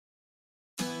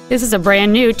This is a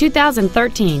brand new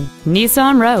 2013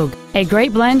 Nissan Rogue, a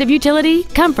great blend of utility,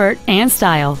 comfort, and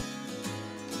style.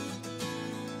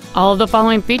 All of the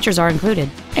following features are included: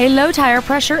 a low tire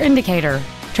pressure indicator,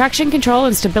 traction control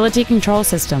and stability control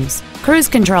systems, cruise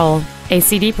control, a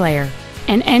CD player,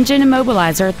 an engine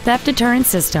immobilizer theft deterrent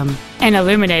system, an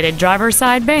illuminated driver's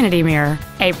side vanity mirror,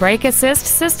 a brake assist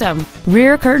system,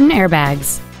 rear curtain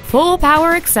airbags, full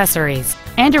power accessories,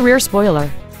 and a rear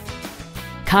spoiler.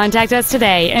 Contact us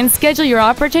today and schedule your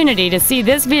opportunity to see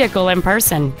this vehicle in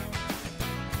person.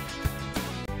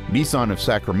 Nissan of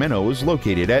Sacramento is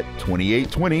located at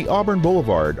 2820 Auburn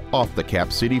Boulevard off the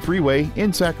Cap City Freeway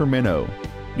in Sacramento.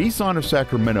 Nissan of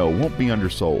Sacramento won't be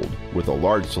undersold. With a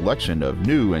large selection of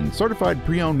new and certified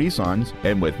pre-owned Nissans,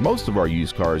 and with most of our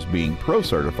used cars being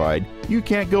pro-certified, you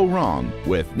can't go wrong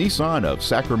with Nissan of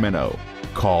Sacramento.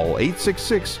 Call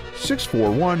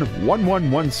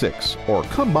 866-641-1116 or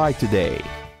come by today.